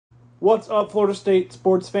What's up, Florida State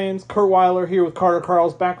sports fans? Curt Weiler here with Carter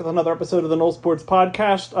Karels, back with another episode of the NoleSports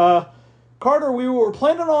Podcast. Carter, we were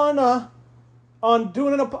planning on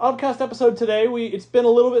doing a podcast episode today. It's been a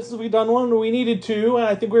little bit since we've done one. We needed to, and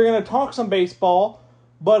I think we were going to talk some baseball.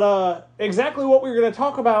 But exactly what we were going to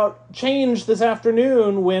talk about changed this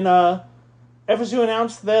afternoon when FSU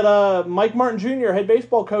announced that Mike Martin Jr., head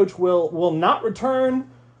baseball coach, will not return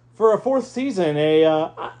for a fourth season.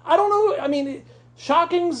 I don't know. I mean, is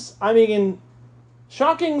shocking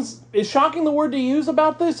the word to use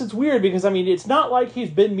about this? It's weird because, I mean, it's not like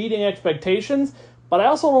he's been meeting expectations, but I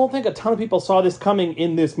also don't think a ton of people saw this coming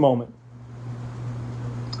in this moment.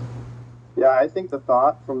 Yeah, I think the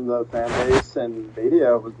thought from the fan base and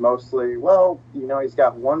media was mostly, well, he's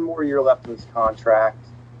got one more year left in his contract.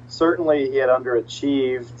 Certainly he had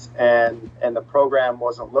underachieved and the program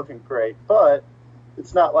wasn't looking great, but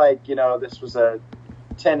it's not like, this was a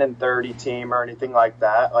 10-30 team or anything like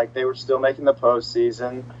that. Like, they were still making the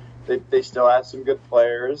postseason. They still had some good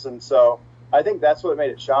players, and so I think that's what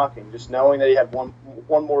made it shocking, just knowing that he had one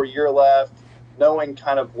more year left, knowing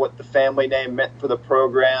kind of what the family name meant for the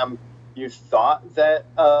program. You thought that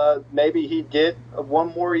maybe he'd get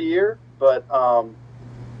one more year, but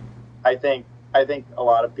I think a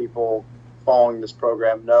lot of people following this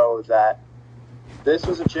program know that this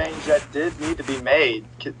was a change that did need to be made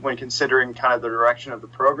when considering kind of the direction of the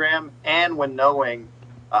program and when knowing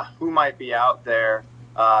who might be out there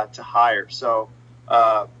to hire. So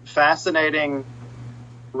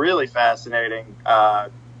really fascinating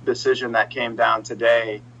decision that came down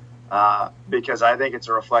today. Because I think it's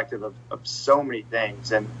a reflective of so many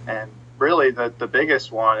things. And really the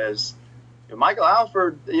biggest one is Michael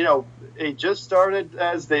Alford, he just started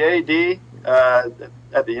as the AD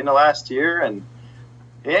at the end of last year, and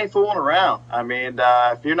he ain't fooling around. I mean,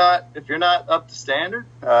 if you're not up to standard,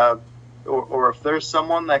 or if there's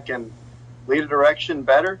someone that can lead a direction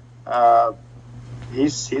better,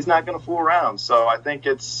 he's not going to fool around. So I think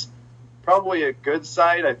it's probably a good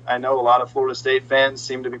sight. I know a lot of Florida State fans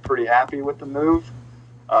seem to be pretty happy with the move.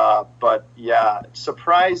 But, yeah,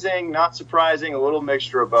 surprising, not surprising, a little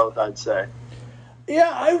mixture of both, I'd say.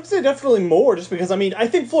 Yeah, I would say definitely more, just because, I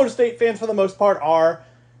think Florida State fans, for the most part, are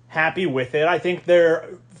happy with it. I think they're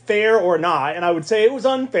fair or not, and I would say it was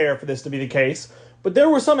unfair for this to be the case. But there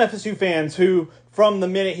were some FSU fans who, from the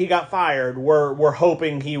minute he got fired, were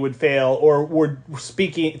hoping he would fail, or were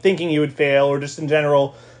thinking he would fail, or just in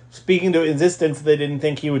general speaking to existence, they didn't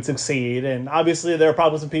think he would succeed. And obviously there are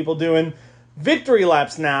probably some people doing victory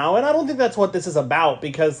laps now, and I don't think that's what this is about,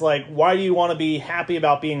 because, why do you want to be happy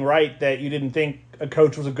about being right that you didn't think a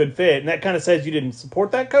coach was a good fit? And that kind of says you didn't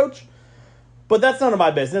support that coach. But that's none of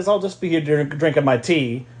my business. I'll just be here drinking my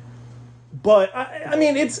tea. But, I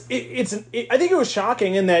think it was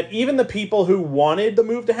shocking in that even the people who wanted the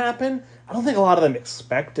move to happen, I don't think a lot of them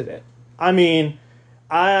expected it.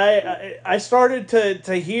 I started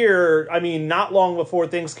to hear, not long before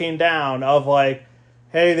things came down, of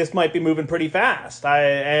hey, this might be moving pretty fast.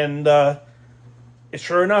 It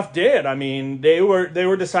sure enough did. They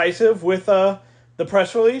were decisive with the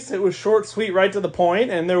press release. It was short, sweet, right to the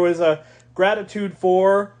point, and there was a gratitude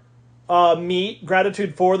for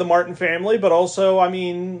gratitude for the Martin family, but also,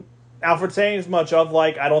 Alford saying as much of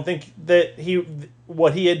I don't think that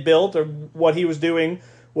what he had built or what he was doing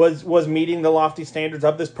was meeting the lofty standards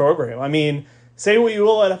of this program. Say what you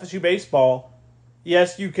will at FSU baseball.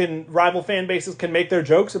 Yes, rival fan bases can make their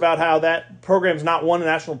jokes about how that program's not won a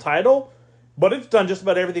national title, but it's done just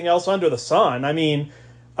about everything else under the sun. I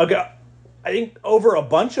think over a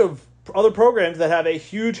bunch of other programs that have a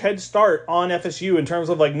huge head start on FSU in terms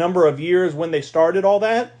of number of years when they started all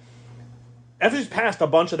that, FSU's passed a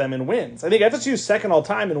bunch of them in wins. I think FSU's second all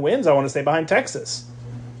time in wins, I want to say, behind Texas.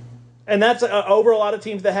 And that's over a lot of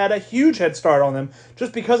teams that had a huge head start on them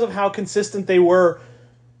just because of how consistent they were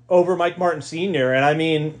over Mike Martin Sr.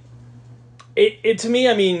 And to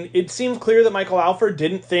me, it seems clear that Michael Alford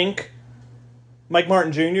didn't think Mike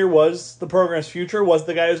Martin Jr. was the program's future, was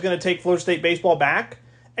the guy who's going to take Florida State baseball back.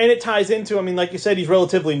 And it ties into, like you said, he's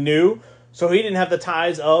relatively new, so he didn't have the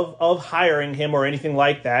ties of hiring him or anything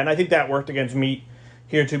like that. And I think that worked against me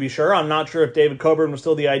here, to be sure. I'm not sure if David Coburn was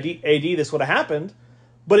still the AD, this would have happened.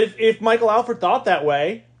 But if Michael Alford thought that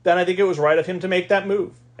way, then I think it was right of him to make that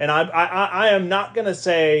move. And I am not going to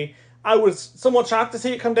say I was somewhat shocked to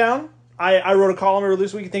see it come down. I wrote a column earlier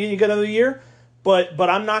this week thinking you get another year, but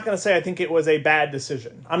I'm not going to say I think it was a bad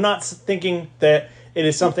decision. I'm not thinking that it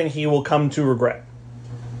is something he will come to regret.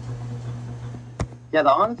 Yeah, the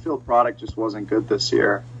on-field product just wasn't good this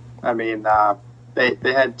year. They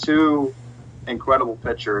had two incredible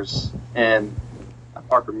pitchers in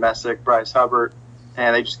Parker Messick, Bryce Hubbard,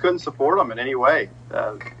 and they just couldn't support him in any way.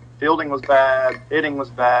 Fielding was bad, hitting was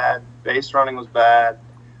bad, base running was bad,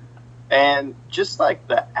 and just like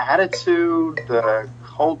the attitude, the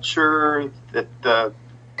culture, the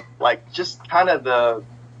just kind of the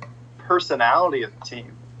personality of the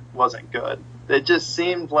team wasn't good. It just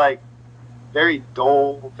seemed like very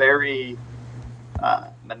dull, very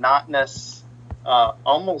monotonous,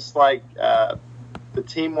 almost like the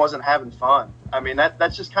team wasn't having fun. I mean,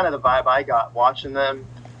 that's just kind of the vibe I got watching them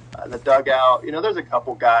in the dugout. There's a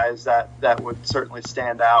couple guys that would certainly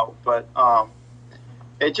stand out, but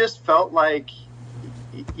it just felt like,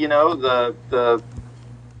 the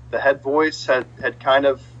head voice had kind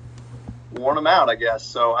of worn them out, I guess.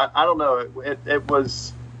 So I don't know. It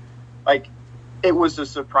was like, it was a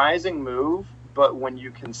surprising move, but when you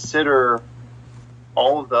consider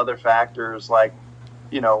all of the other factors, like,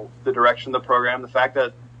 the direction of the program, the fact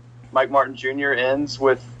that Mike Martin Jr. ends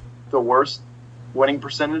with the worst winning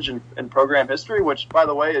percentage in program history, which, by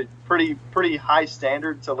the way, is pretty high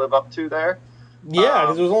standard to live up to there. Yeah,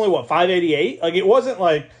 because it was only, 588? Like, it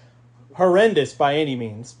wasn't, horrendous by any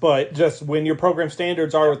means, but just when your program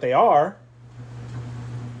standards are what they are.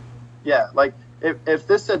 Yeah, if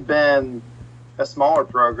this had been a smaller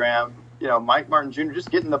program, Mike Martin Jr. just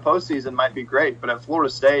getting the postseason might be great, but at Florida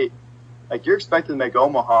State, you're expected to make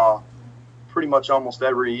Omaha pretty much almost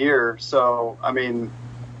every year. So, I mean,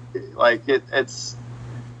 it's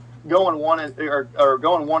going 1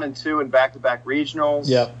 and 2 in back-to-back regionals.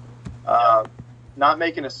 Yep. Not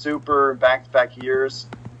making a super in back-to-back years.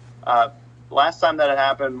 Last time that had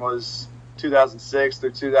happened was 2006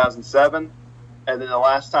 through 2007. And then the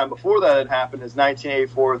last time before that had happened is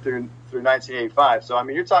 1984 through 1985. So, I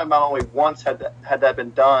mean, you're talking about only once had that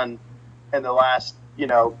been done in the last,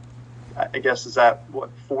 I guess, is that,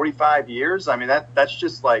 45 years? I mean, that's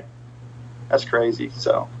just, that's crazy.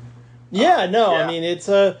 So, yeah, no, yeah. I mean, it's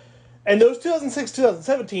and those 2006,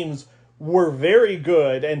 2007 teams were very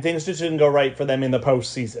good, and things just didn't go right for them in the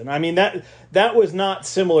postseason. I mean, that was not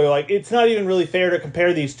similar. It's not even really fair to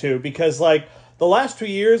compare these two because, the last 2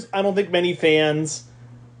 years, I don't think many fans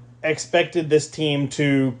expected this team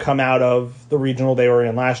to come out of the regional they were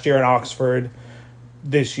in last year in Oxford,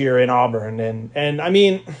 this year in Auburn. And I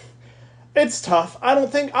mean, it's tough.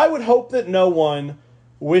 I would hope that no one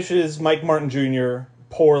wishes Mike Martin Jr.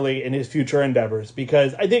 poorly in his future endeavors,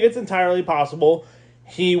 because I think it's entirely possible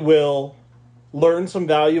he will learn some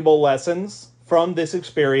valuable lessons from this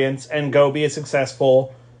experience and go be a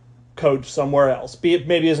successful coach somewhere else, be it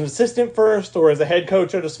maybe as an assistant first or as a head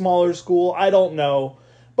coach at a smaller school. I don't know,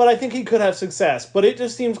 but I think he could have success. But it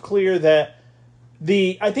just seems clear that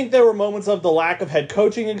I think there were moments of the lack of head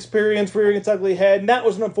coaching experience rearing its ugly head, and that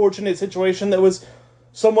was an unfortunate situation that was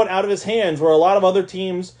somewhat out of his hands, where a lot of other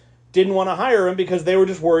teams didn't want to hire him because they were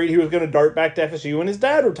just worried he was going to dart back to FSU when his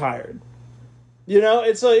dad retired.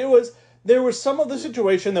 There was some of the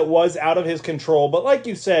situation that was out of his control, but like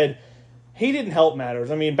you said, he didn't help matters.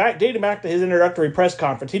 I mean, dating back to his introductory press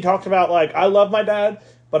conference, he talked about, I love my dad,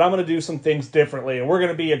 but I'm going to do some things differently, and we're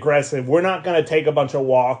going to be aggressive. We're not going to take a bunch of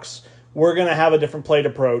walks. We're going to have a different plate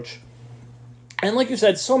approach. And like you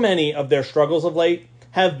said, so many of their struggles of late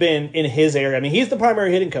have been in his area. I mean, he's the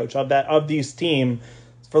primary hitting coach of these teams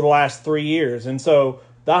for the last 3 years. And so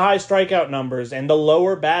the high strikeout numbers and the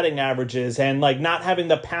lower batting averages and, not having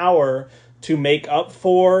the power to make up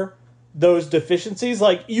for those deficiencies,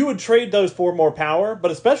 you would trade those for more power,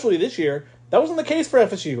 but especially this year, that wasn't the case for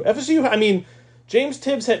FSU. FSU, I mean, James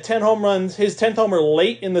Tibbs hit 10 home runs, his 10th homer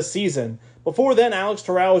late in the season. Before then, Alex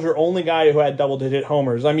Terrell was your only guy who had double-digit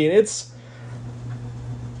homers. I mean,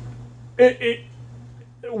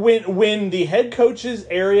 when the head coach's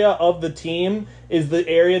area of the team is the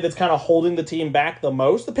area that's kind of holding the team back the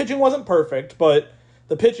most. The pitching wasn't perfect, but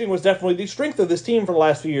the pitching was definitely the strength of this team for the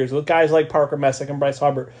last few years with guys like Parker Messick and Bryce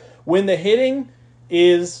Hubbard. When the hitting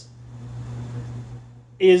is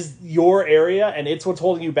your area and it's what's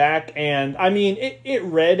holding you back, and I mean, it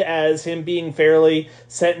read as him being fairly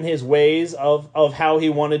set in his ways of how he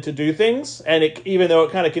wanted to do things, and even though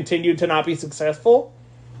it kind of continued to not be successful,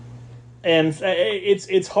 and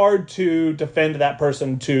it's hard to defend that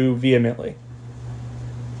person too vehemently.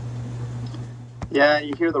 Yeah,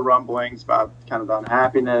 you hear the rumblings about kind of the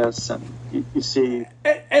unhappiness, and you see,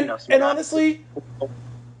 and honestly,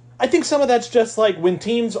 I think some of that's just when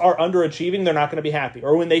teams are underachieving, they're not going to be happy,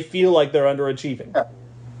 or when they feel like they're underachieving.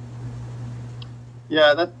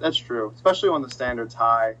 Yeah, that's true, especially when the standard's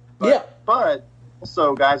high. But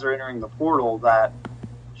also guys are entering the portal that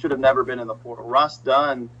should have never been in the portal. Ross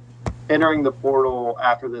Dunn entering the portal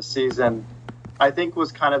after this season, I think,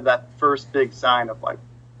 was kind of that first big sign of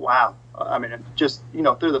wow. I mean, just,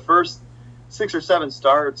 through the first 6 or 7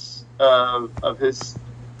 starts of his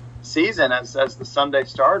season as the Sunday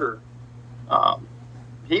starter,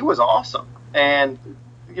 he was awesome. And,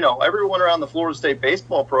 everyone around the Florida State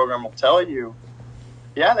baseball program will tell you,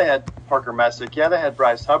 yeah, they had Parker Messick, yeah, they had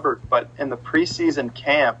Bryce Hubbard, but in the preseason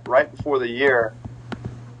camp right before the year,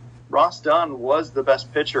 Ross Dunn was the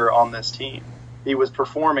best pitcher on this team. He was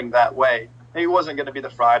performing that way. He wasn't going to be the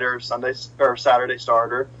Friday or Saturday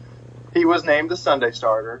starter. He was named the Sunday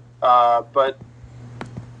starter, but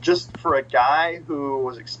just for a guy who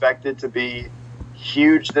was expected to be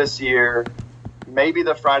huge this year, maybe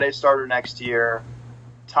the Friday starter next year,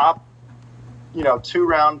 top,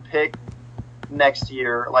 2-round pick next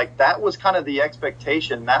year, like that was kind of the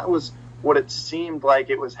expectation. That was what it seemed like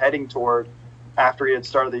it was heading toward after he had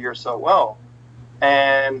started the year so well.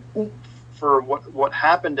 And for what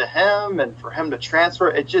happened to him and for him to transfer,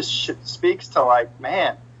 it just speaks to like,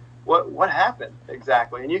 man, what happened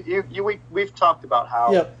exactly? And we've talked about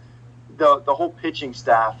how the whole pitching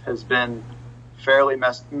staff has been fairly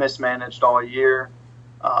mismanaged all year.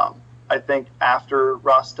 I think after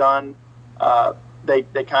Ross Dunn, they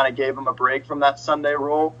kind of gave him a break from that Sunday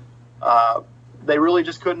rule. They really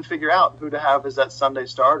just couldn't figure out who to have as that Sunday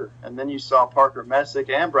starter. And then you saw Parker Messick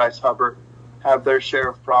and Bryce Hubbard have their share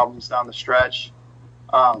of problems down the stretch.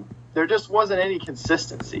 There just wasn't any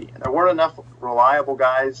consistency. And there weren't enough reliable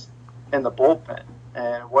guys in the bullpen.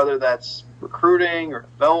 And whether that's recruiting or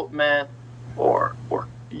development or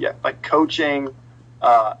coaching,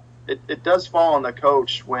 it does fall on the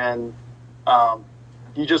coach when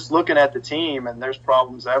you're just looking at the team and there's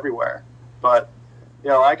problems everywhere. But,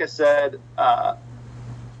 like I said,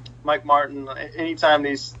 Mike Martin, anytime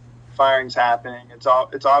these firings happening,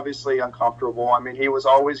 it's obviously uncomfortable. I mean, he was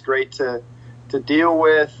always great to deal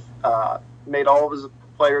with, made all of his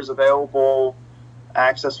players available.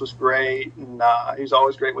 Access was great, and he was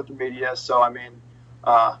always great with the media. So, I mean,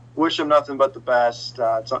 wish him nothing but the best.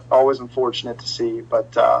 It's always unfortunate to see.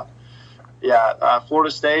 But,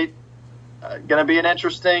 Florida State, going to be an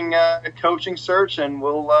interesting coaching search, and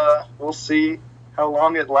we'll see how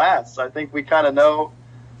long it lasts. I think we kind of know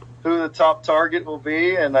who the top target will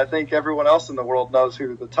be, and I think everyone else in the world knows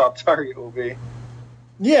who the top target will be.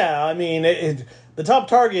 Yeah, I mean, the top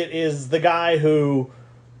target is the guy who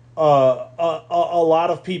a lot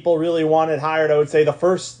of people really wanted hired, I would say, the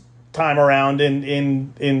first time around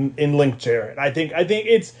in Link Jarrett. I think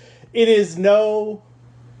it is no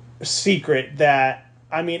secret that,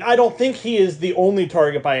 I mean, I don't think he is the only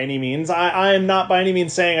target by any means. I am not by any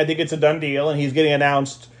means saying I think it's a done deal and he's getting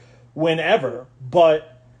announced whenever.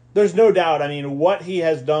 But there's no doubt, I mean, what he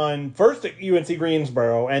has done first at UNC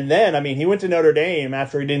Greensboro, and then, I mean, he went to Notre Dame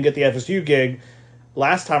after he didn't get the FSU gig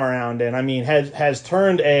last time around, and, I mean, has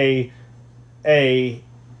turned a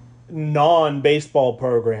non-baseball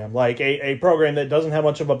program, like a program that doesn't have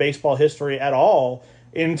much of a baseball history at all,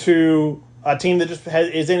 into a team that just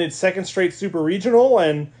is in its second straight super regional,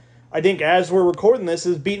 and I think as we're recording this,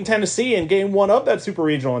 is beating Tennessee in game 1 of that super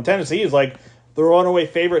regional, and Tennessee is like the runaway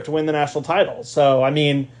favorite to win the national title. So, I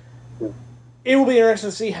mean, it will be interesting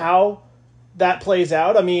to see how that plays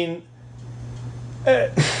out. I mean,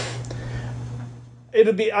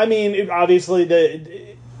 it'll be, I mean, obviously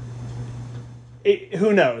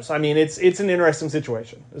who knows? I mean, it's an interesting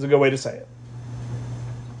situation, is a good way to say it.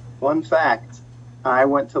 Fun fact, I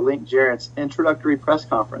went to Link Jarrett's introductory press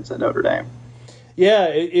conference at Notre Dame. Yeah,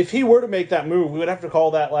 if he were to make that move, we would have to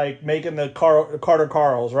call that like making the Carter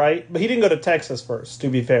Karels, right? But he didn't go to Texas first, to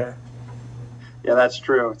be fair. Yeah, that's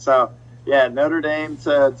true. So, yeah, Notre Dame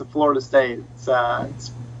to Florida State.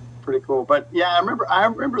 It's pretty cool. But, yeah, I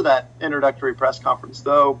remember that introductory press conference,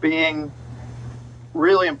 though, being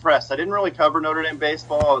really impressed. I didn't really cover Notre Dame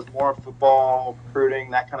baseball. I was more football,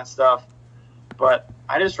 recruiting, that kind of stuff. But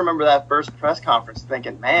I just remember that first press conference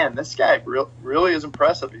thinking, man, this guy really is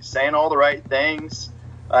impressive. He's saying all the right things.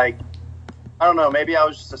 Like, I don't know, maybe I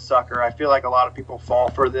was just a sucker. I feel like a lot of people fall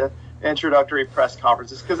for the introductory press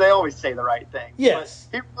conferences because they always say the right thing. Yes.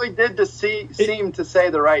 But he really did seem to say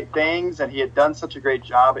the right things, and he had done such a great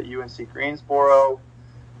job at UNC Greensboro.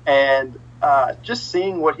 And just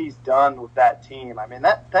seeing what he's done with that team, I mean,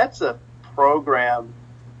 that's a program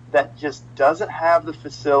that just doesn't have the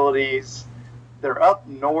facilities. They're up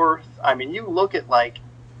north. I mean, you look at, like,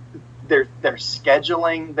 their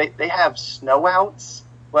scheduling. They have snowouts.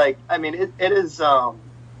 Like, I mean, it is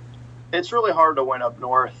it's really hard to win up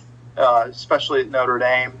north, especially at Notre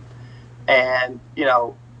Dame. And,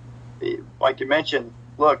 like you mentioned,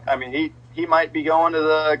 look, I mean, he might be going to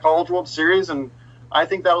the College World Series, and I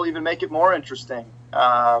think that'll even make it more interesting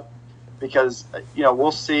because,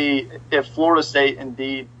 we'll see if Florida State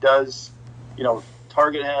indeed does,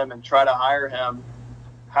 target him and try to hire him,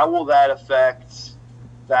 how will that affect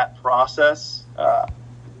that process?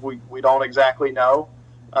 We don't exactly know,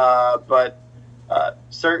 but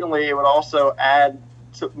certainly it would also add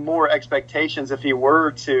to more expectations if he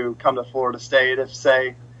were to come to Florida State. If,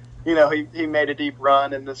 say, he made a deep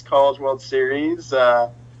run in this College World Series,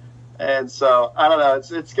 and so I don't know.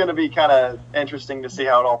 It's going to be kind of interesting to see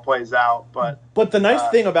how it all plays out. But the nice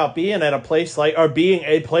thing about being a place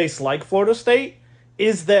like Florida State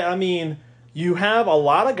is that, you have a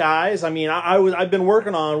lot of guys. I've been we're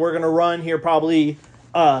going to run here probably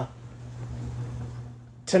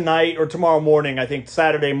tonight or tomorrow morning, I think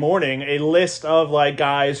Saturday morning, a list of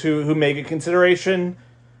guys who make a consideration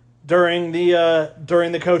during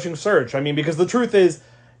the coaching search. Because the truth is,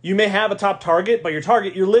 you may have a top target, but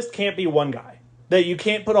your list can't be one guy. That you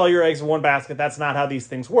can't put all your eggs in one basket. That's not how these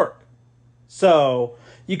things work. So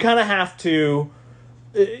you kind of have to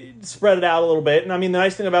spread it out a little bit. And the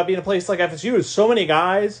nice thing about being a place like FSU is so many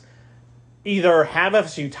guys either have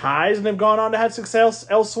FSU ties and have gone on to have success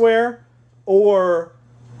elsewhere, or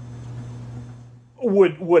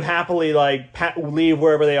would happily leave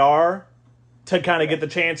wherever they are to kind of get the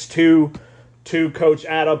chance to coach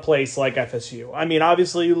at a place like FSU.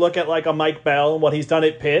 Obviously you look at a Mike Bell and what he's done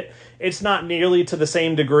at Pitt. It's not nearly to the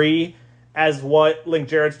same degree as what Link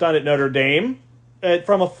Jarrett's done at Notre Dame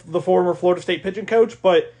from the former Florida State pitching coach,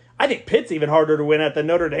 but I think Pitt's even harder to win at than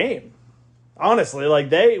Notre Dame. Honestly,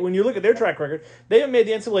 when you look at their track record, they haven't made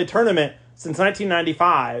the NCAA tournament since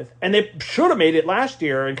 1995, and they should have made it last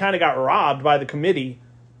year and kind of got robbed by the committee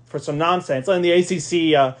for some nonsense. And the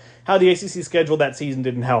ACC, how the ACC scheduled that season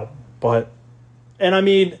didn't help.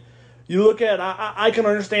 You look at, I can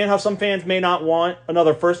understand how some fans may not want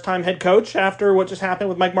another first-time head coach after what just happened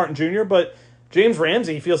with Mike Martin Jr., but James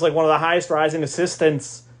Ramsey feels like one of the highest rising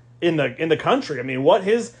assistants in the country. What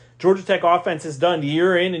his Georgia Tech offense has done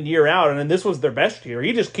year in and year out, and then this was their best year.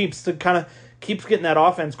 He just keeps getting that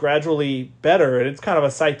offense gradually better, and it's kind of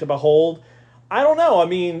a sight to behold. I don't know.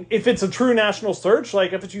 If it's a true national search,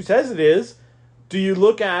 like FSU says it is, do you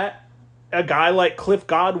look at a guy like Cliff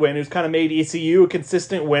Godwin, who's kind of made ECU a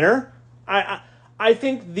consistent winner? I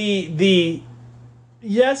think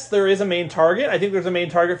yes, there is a main target. I think there's a main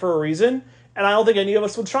target for a reason, and I don't think any of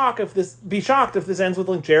us would be shocked if this ends with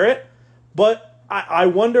Link Jarrett. But I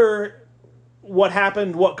wonder what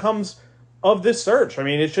happened, what comes of this search.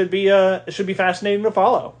 It should be fascinating to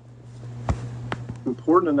follow.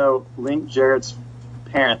 Important to note, Link Jarrett's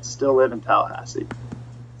parents still live in Tallahassee,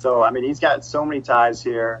 so he's got so many ties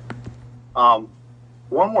here. One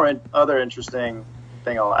more other interesting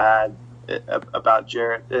thing I'll add about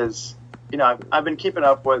Jarrett is, I've been keeping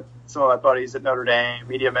up with some of my buddies at Notre Dame,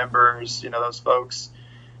 media members, those folks,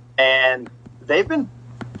 and they've been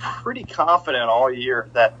pretty confident all year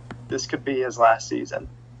that this could be his last season.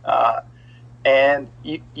 And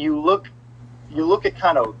you look at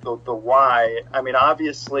kind of the why.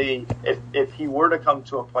 Obviously, if he were to come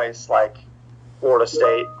to a place like Florida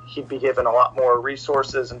State, he'd be given a lot more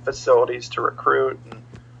resources and facilities to recruit, and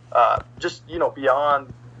just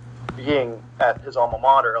beyond being at his alma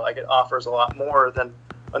mater, it offers a lot more than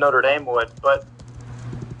a Notre Dame would. But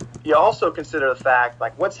you also consider the fact,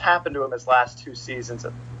 what's happened to him his last two seasons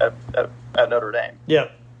at Notre Dame. Yeah.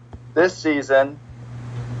 This season,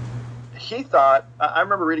 he thought, I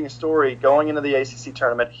remember reading a story going into the ACC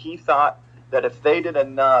tournament, he thought that if they did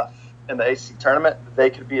enough in the ACC tournament, they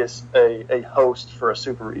could be a host for a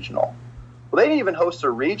super regional. Well, they didn't even host a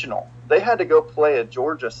regional. They had to go play at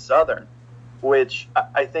Georgia Southern, which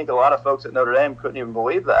I think a lot of folks at Notre Dame couldn't even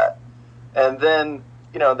believe that. And then,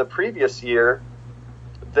 the previous year,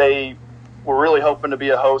 they were really hoping to be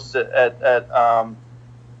a host at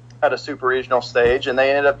a super regional stage, and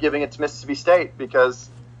they ended up giving it to Mississippi State because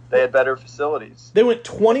they had better facilities. They went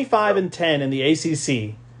 25-10 in the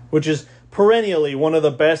ACC, which is perennially one of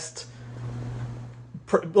the best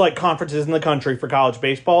conferences in the country for college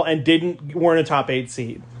baseball, and weren't a top 8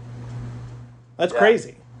 seed. That's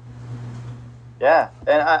crazy. Yeah,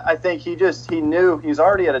 and I think he knew he's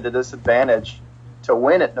already at a disadvantage to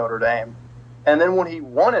win at Notre Dame. And then when he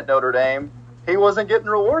won at Notre Dame, he wasn't getting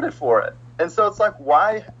rewarded for it. And so it's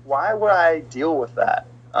why would I deal with that?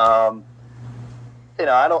 I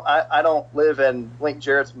don't live in Link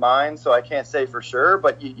Jarrett's mind, so I can't say for sure,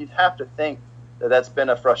 but you'd have to think that that's been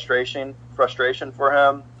a frustration for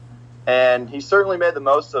him. And he certainly made the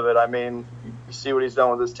most of it. You see what he's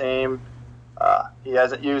done with his team. He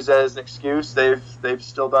hasn't used that as an excuse. They've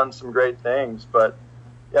still done some great things. But,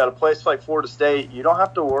 at a place like Florida State, you don't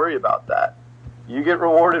have to worry about that. You get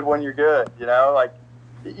rewarded when you're good,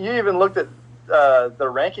 You even looked at the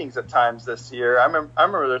rankings at times this year. I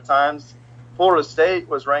remember there are times Florida State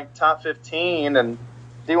was ranked top 15 and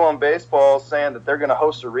D1 baseball saying that they're going to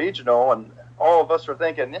host a regional, and all of us were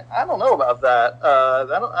thinking, I don't know about that.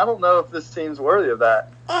 I don't know if this team's worthy of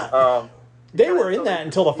that. They were in that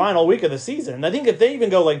until the final week of the season. I think if they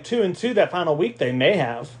even go like 2-2 that final week, they may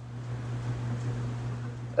have.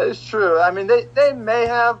 It's true. I mean, they may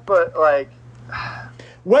have, but like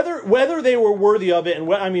whether they were worthy of it,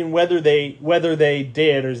 and whether they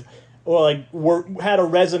did or like had a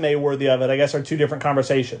resume worthy of it, I guess are two different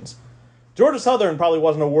conversations. Georgia Southern probably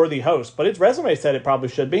wasn't a worthy host, but its resume said it probably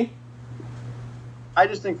should be. I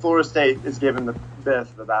just think Florida State is given the benefit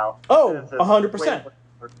of the doubt. Oh, 100%.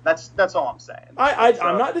 That's all I'm saying.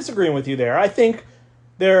 I'm not disagreeing with you there. I think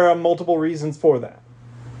there are multiple reasons for that.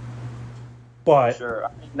 But sure, I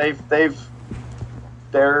mean,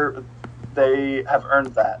 they have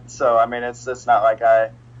earned that. So I mean, it's not like I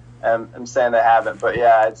am saying they haven't. But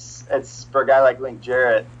yeah, it's for a guy like Link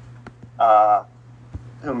Jarrett,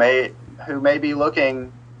 who may be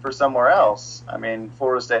looking for somewhere else. I mean,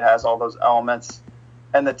 Florida State has all those elements.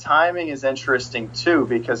 And the timing is interesting, too,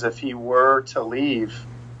 because if he were to leave,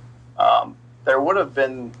 there would have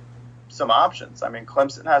been some options. I mean,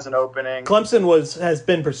 Clemson has an opening. Clemson has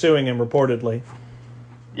been pursuing him reportedly.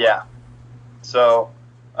 Yeah. So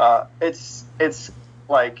it's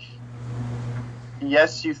like,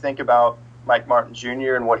 yes, you think about Mike Martin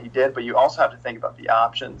Jr. and what he did, but you also have to think about the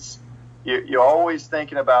options. You're always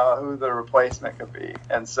thinking about who the replacement could be.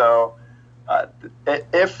 And so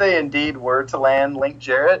if they indeed were to land Link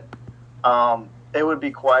Jarrett, it would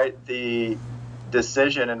be quite the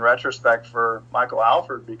decision in retrospect for Michael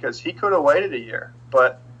Alford, because he could have waited a year.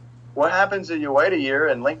 But what happens if you wait a year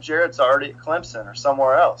and Link Jarrett's already at Clemson or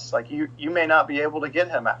somewhere else? Like you may not be able to get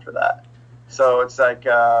him after that. So it's like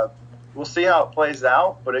we'll see how it plays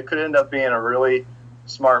out, but it could end up being a really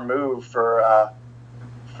smart move for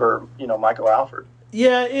Michael Alford.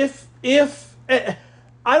 Yeah, if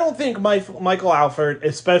I don't think Michael Alford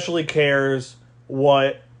especially cares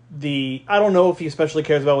I don't know if he especially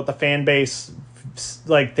cares about what the fan base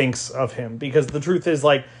thinks of him, because the truth is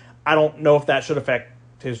I don't know if that should affect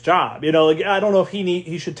his job. I don't know if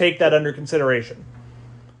he should take that under consideration.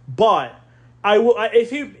 But if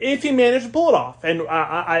he managed to pull it off, and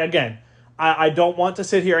I don't want to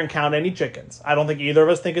sit here and count any chickens. I don't think either of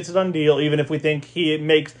us think it's a done deal, even if we think it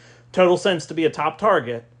makes total sense to be a top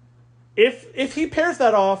target. If he pulls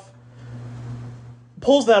that off,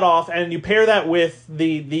 and you pair that with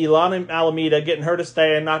the Lana Alameda getting her to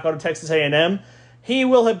stay and not go to Texas A&M, he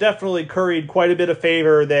will have definitely curried quite a bit of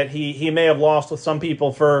favor that he may have lost with some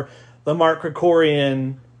people for the Mark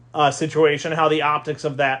Krikorian situation, how the optics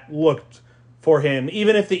of that looked for him.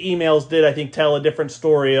 Even if the emails did, I think, tell a different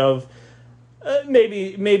story of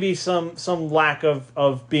maybe some lack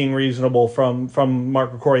of being reasonable from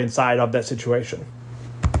Mark Krikorian's side of that situation.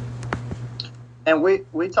 And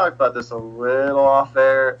we talked about this a little off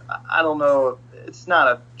air. I don't know. It's not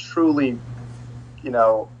a truly,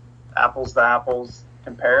 apples to apples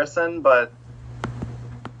comparison, but,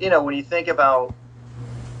 when you think about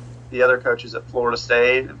the other coaches at Florida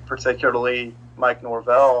State, particularly Mike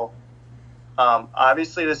Norvell,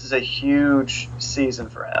 obviously this is a huge season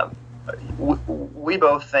for him. We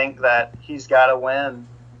both think that he's got to win,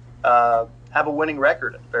 have a winning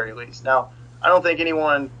record at the very least. Now, I don't think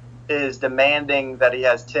anyone is demanding that he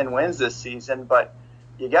has 10 wins this season, but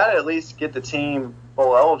you got to at least get the team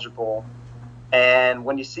bowl eligible. And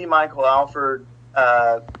when you see Michael Alford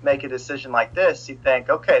make a decision like this, you think,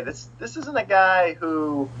 okay, this isn't a guy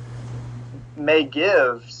who may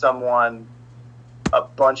give someone a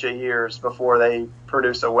bunch of years before they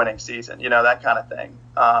produce a winning season, that kind of thing,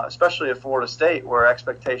 especially at Florida State where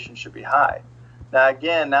expectations should be high. Now,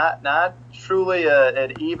 again, not truly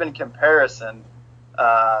an even comparison,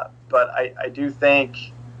 but I do think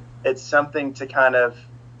it's something to kind of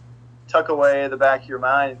tuck away in the back of your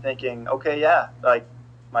mind thinking, okay, yeah,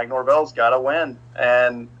 Mike Norvell's got to win.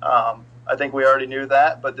 And I think we already knew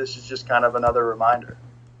that, but this is just kind of another reminder.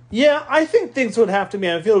 Yeah, I think things would have to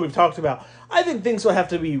be, I feel like we've talked about, I think things would have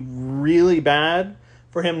to be really bad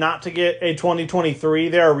for him not to get a 2023.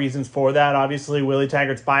 There are reasons for that. Obviously, Willie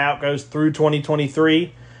Taggart's buyout goes through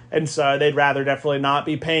 2023, and so they'd rather definitely not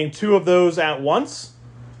be paying two of those at once.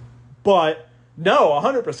 But no,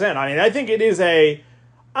 100%. I mean, I think it is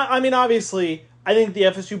obviously, I think the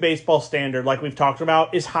FSU baseball standard, like we've talked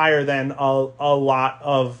about, is higher than a lot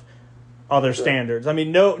of other standards. I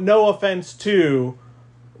mean, no offense to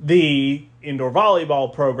the indoor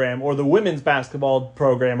volleyball program or the women's basketball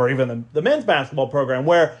program or even the men's basketball program,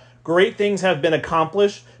 where great things have been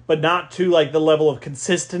accomplished, but not to the level of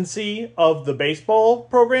consistency of the baseball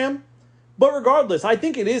program. But regardless, I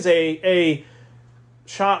think it is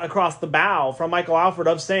shot across the bow from Michael Alford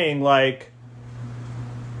of saying, like,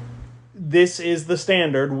 this is the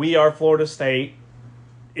standard. We are Florida State.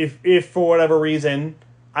 If for whatever reason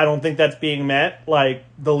I don't think that's being met, like,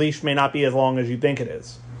 the leash may not be as long as you think it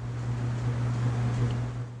is.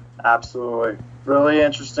 Absolutely. Really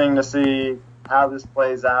interesting to see how this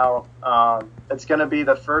plays out. It's going to be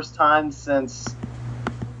the first time since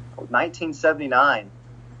 1979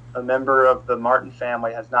 a member of the Martin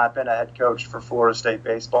family has not been a head coach for Florida State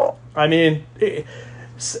baseball. I mean,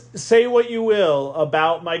 say what you will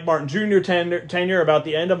about Mike Martin Jr. tenure, about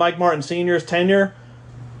the end of Mike Martin Sr.'s tenure,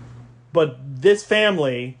 but this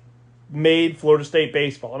family made Florida State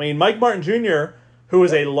baseball. I mean, Mike Martin Jr., who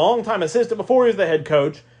was a longtime assistant before he was the head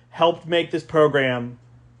coach, helped make this program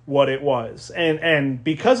what it was. And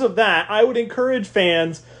because of that, I would encourage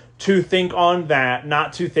fans to think on that,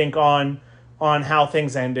 not to think on how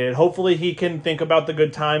things ended. Hopefully he can think about the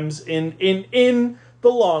good times in the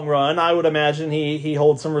long run. I would imagine he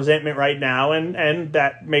holds some resentment right now, and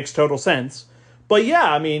that makes total sense. But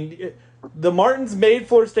yeah, I mean, the Martins made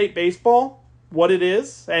Florida State baseball what it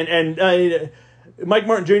is, and Mike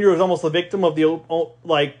Martin Jr. was almost the victim of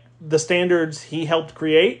the standards he helped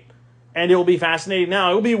create. And it will be fascinating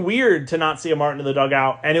now. It will be weird to not see a Martin in the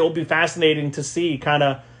dugout, and it will be fascinating to see kind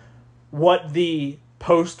of what the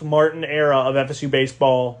post-Martin era of FSU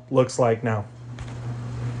baseball looks like now.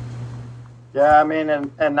 Yeah, I mean,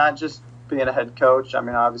 and not just being a head coach. I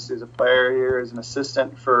mean, obviously as a player here, as an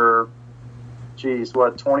assistant for,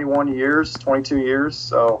 21 years, 22 years.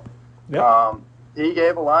 So yep. He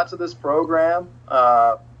gave a lot to this program.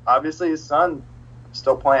 Obviously his son is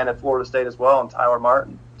still playing at Florida State as well, and Tyler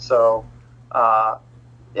Martin. So,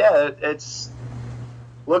 it's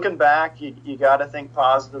looking back, you got to think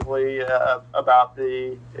positively about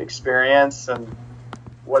the experience and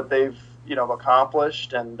what they've,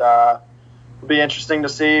 accomplished. And it'll be interesting to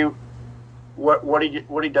see what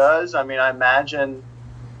he does. I mean, I imagine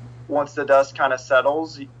once the dust kind of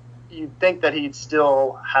settles, you'd think that he'd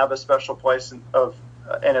still have a special place in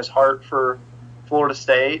his heart for Florida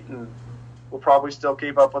State, and will probably still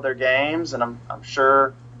keep up with their games. And I'm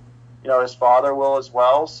sure, his father will as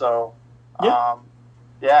well. So,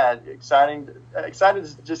 excited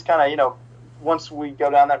to just kind of, once we go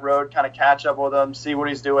down that road, kind of catch up with him, see what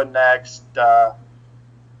he's doing next.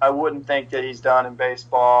 I wouldn't think that he's done in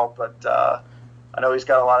baseball, but I know he's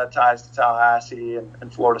got a lot of ties to Tallahassee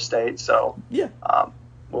and Florida State. So,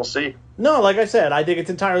 we'll see. No, like I said, I think it's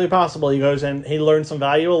entirely possible he goes and he learns some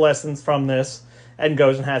valuable lessons from this and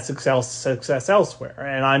goes and has success elsewhere.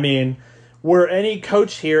 And I mean, were any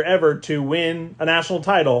coach here ever to win a national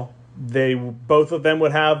title, both of them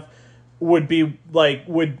would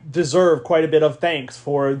deserve quite a bit of thanks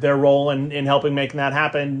for their role in helping making that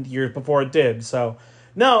happen years before it did. So,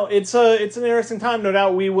 no, it's an interesting time. No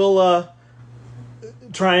doubt we will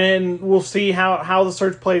we'll see how the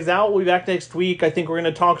search plays out. We'll be back next week. I think we're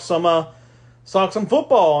going to talk some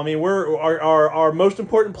football. I mean, our most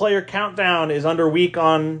important player countdown is underway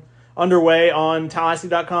on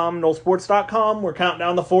Tallahassee.com, NoleSports.com. We're counting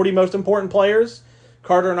down the 40 most important players.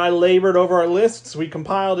 Carter and I labored over our lists. We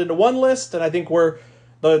compiled into one list, and I think we're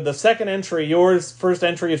the second entry. Yours first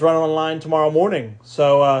entry is run online tomorrow morning.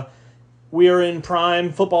 So we are in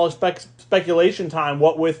prime football speculation time.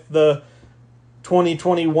 What with the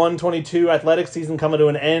 2021-22 athletic season coming to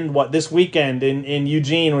an end, this weekend in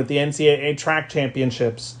Eugene with the NCAA track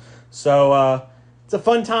championships. So it's a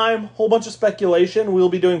fun time, whole bunch of speculation. We'll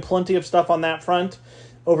be doing plenty of stuff on that front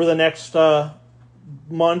over the next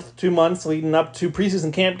month, 2 months leading up to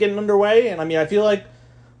preseason camp getting underway. And I mean, I feel like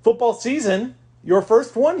football season, your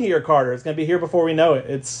first one here, Carter, is going to be here before we know it.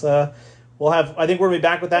 It's I think we're going to be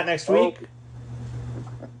back with that next week.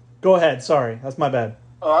 Go ahead. Sorry, that's my bad.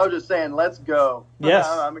 Oh, I was just saying, let's go. Yes.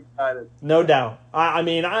 I'm excited. No doubt. I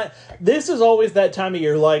mean, this is always that time of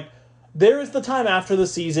year. Like, there is the time after the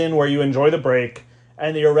season where you enjoy the break,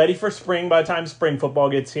 and you're ready for spring by the time spring football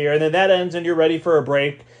gets here, and then that ends and you're ready for a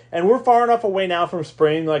break. And we're far enough away now from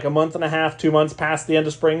spring, like a month and a half, 2 months past the end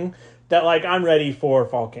of spring, that, like, I'm ready for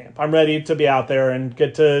fall camp. I'm ready to be out there and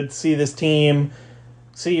get to see this team,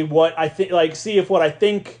 see what I think, like, see if what I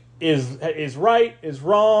think is right, is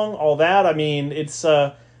wrong, all that. I mean, it's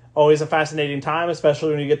always a fascinating time,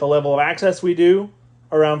 especially when you get the level of access we do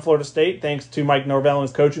around Florida State. Thanks to Mike Norvell and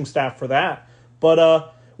his coaching staff for that.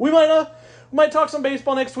 But we might talk some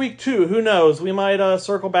baseball next week too. Who knows? We might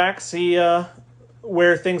circle back, see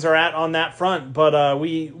where things are at on that front. But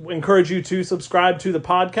we encourage you to subscribe to the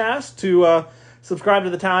podcast, to subscribe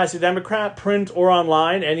to the Tallahassee Democrat, print or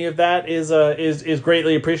online. Any of that is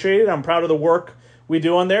greatly appreciated. I'm proud of the work we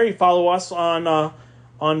do on there. You follow us on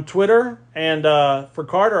on Twitter. And for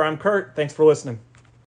Carter, I'm Curt. Thanks for listening.